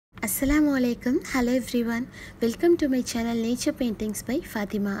Assalamu alaikum. Hello everyone. Welcome to my channel Nature Paintings by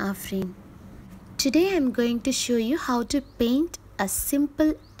Fatima Afreen. Today I am going to show you how to paint a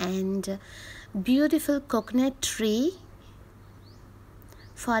simple and beautiful coconut tree.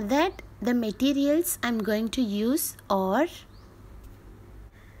 For that, the materials I am going to use are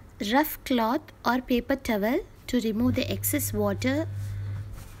rough cloth or paper towel to remove the excess water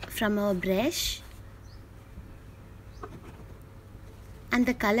from our brush. And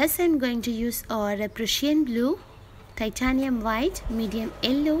the colors I am going to use are Prussian blue, titanium white, medium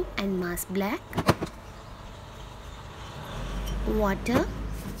yellow and mass black, water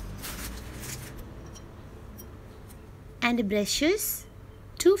and brushes,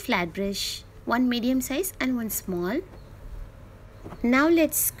 2 flat brush, one medium size and one small. Now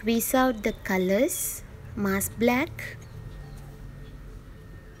let's squeeze out the colors: mass black,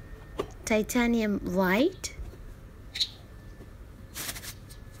 titanium white,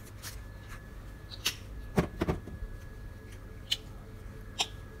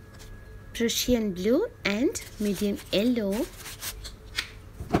 Prussian blue and medium yellow.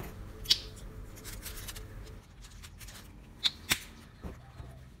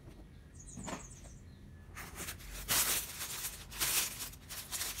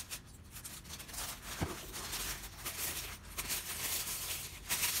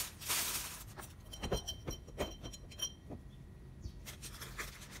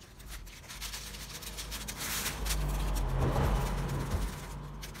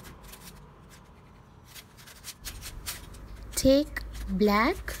 Take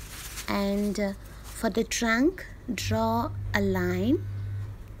black and for the trunk draw a line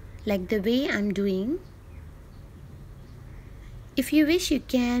like the way I'm doing. If you wish, you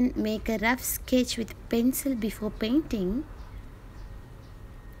can make a rough sketch with pencil before painting.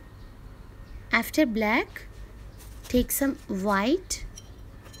 After black, take some white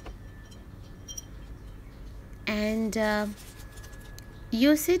and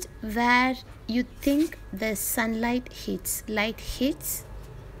use it where you think the light hits.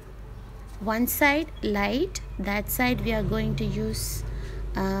 One side light, that side we are going to use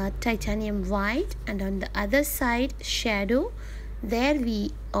titanium white, and on the other side shadow, there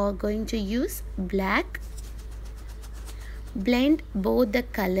we are going to use black. Blend both the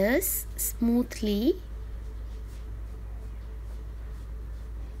colors smoothly.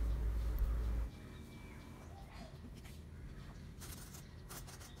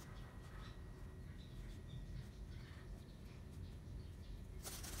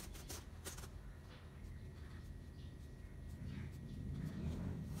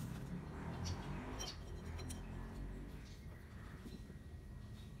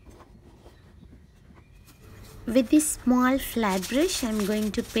 With this small flat brush, I am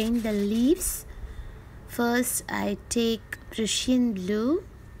going to paint the leaves. First, I take Prussian blue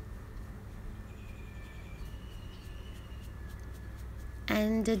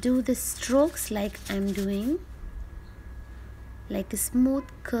and do the strokes like I am doing, like a smooth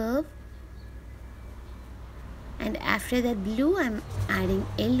curve. And after that blue, I am adding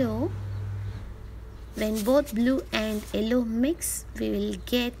yellow. When both blue and yellow mix, we will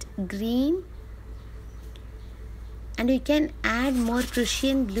get green. And you can add more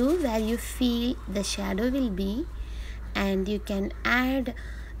Prussian blue where you feel the shadow will be, and you can add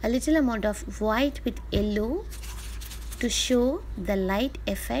a little amount of white with yellow to show the light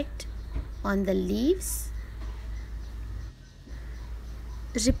effect on the leaves.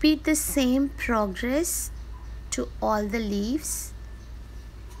 Repeat the same progress to all the leaves.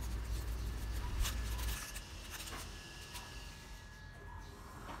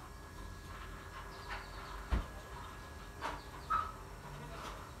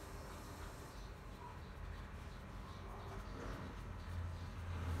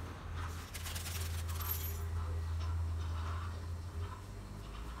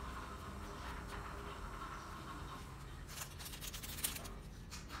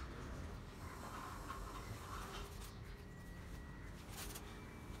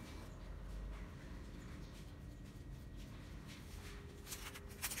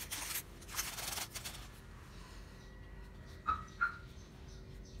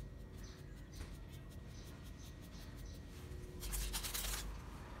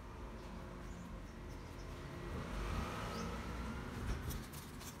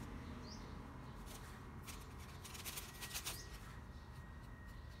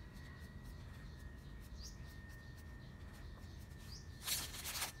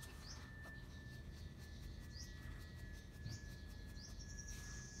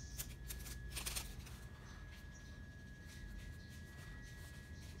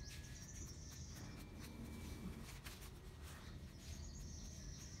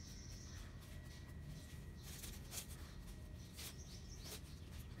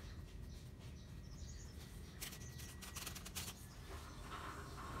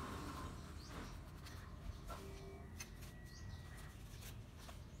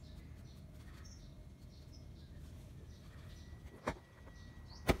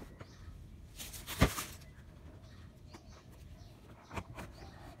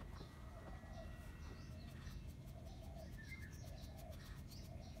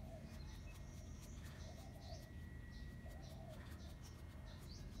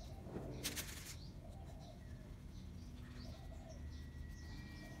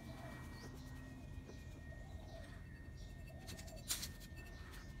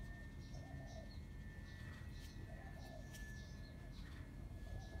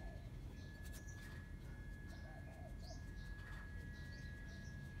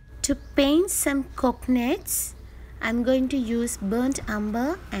 To paint some coconuts, I'm going to use burnt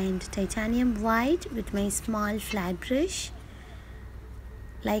umber and titanium white with my small flat brush.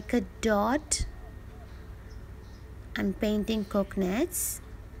 Like a dot, I'm painting coconuts.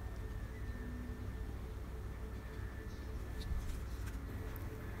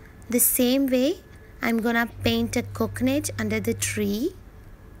 The same way, I'm gonna paint a coconut under the tree.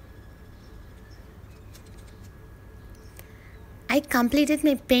 I completed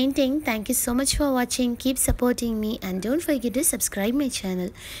my painting. Thank you so much for watching. Keep supporting me and don't forget to subscribe my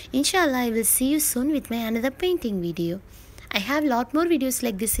channel. Inshallah, I will see you soon with my another painting video. I have a lot more videos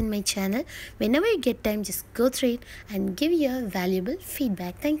like this in my channel. Whenever you get time, just go through it and give your valuable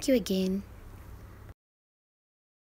feedback. Thank you again.